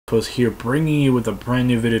Post here, bringing you with a brand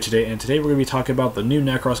new video today, and today we're going to be talking about the new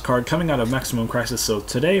Nekroz card coming out of Maximum Crisis. So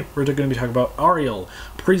today we're going to be talking about Ariel,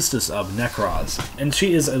 Priestess of Nekroz, and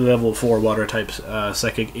she is a level 4 water type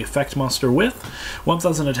psychic effect monster with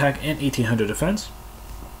 1000 attack and 1800 defense.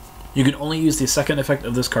 You can only use the second effect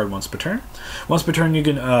of this card once per turn. Once per turn, you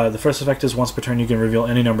can the first effect is once per turn you can reveal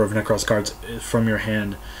any number of Nekroz cards from your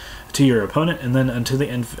hand to your opponent, and then until the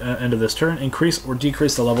end of this turn, increase or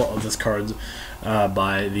decrease the level of this card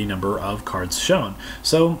by the number of cards shown.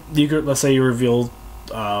 So you could, let's say you reveal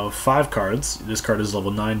 5 cards. This card is level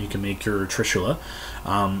 9. You can make your Trishula.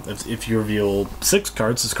 If you reveal 6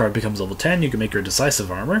 cards, this card becomes level 10. You can make your Decisive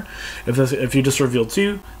Armor. If you just reveal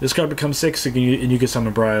 2, this card becomes 6, and you can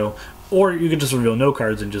summon Brio, or you can just reveal no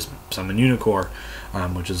cards and just summon Unicorn,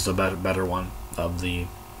 which is the better one of the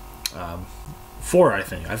 4. I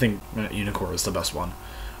think Unicorn is the best one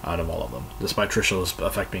out of all of them, despite Trishula's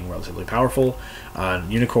effect being relatively powerful.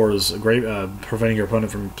 Unicorn is great, preventing your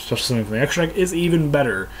opponent from special summoning from the extra deck is even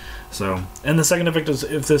better. So, and the second effect is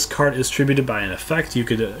if this card is tributed by an effect, you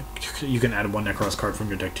can add 1 Nekroz card from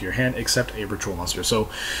your deck to your hand, except a ritual monster. So,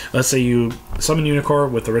 let's say you summon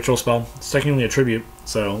Unicorn with the ritual spell. It's technically a tribute,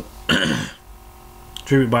 so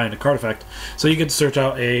tribute by a card effect. So you could search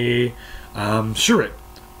out a Shuirit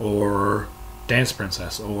or Dance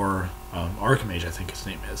Princess or Archmage, I think his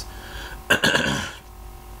name is.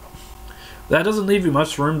 That doesn't leave you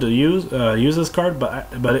much room to use this card,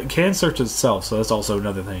 but it can search itself, so that's also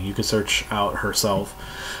another thing. You can search out herself.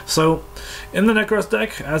 So, in the Nekroz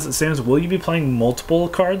deck, as it stands, will you be playing multiple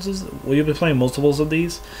cards? Will you be playing multiples of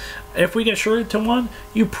these? If we get Shuirit to 1,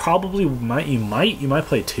 you probably might. You might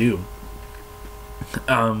play 2.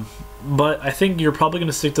 But I think you're probably going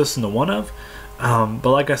to stick this into one of. But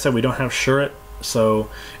like I said, we don't have Shuirit, so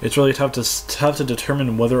it's really tough to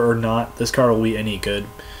determine whether or not this card will be any good,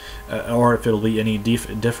 or if it'll be any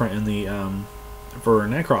different in the for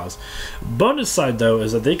Nekroz. Bonus side though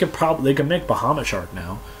is that they can make Bahamut Shark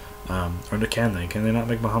now, or can they? Can they not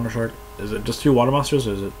make Bahamut Shark? Is it just 2 water monsters?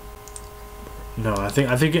 Or is it? No, I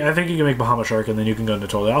think you can make Bahamut Shark and then you can go into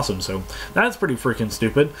Totally Awesome. So that's pretty freaking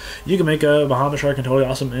stupid. You can make a Bahamut Shark and Totally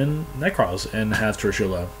Awesome in Nekroz and have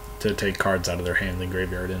Trishula to take cards out of their hand in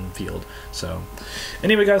graveyard and field. So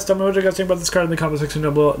anyway, guys, tell me what you guys think about this card in the comment section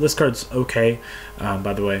down below. This card's okay,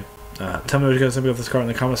 by the way. Tell me what you guys think about this card in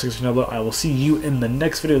the comment section down below. I will see you in the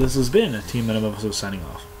next video. This has been Team Metamorphosis signing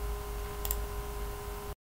off.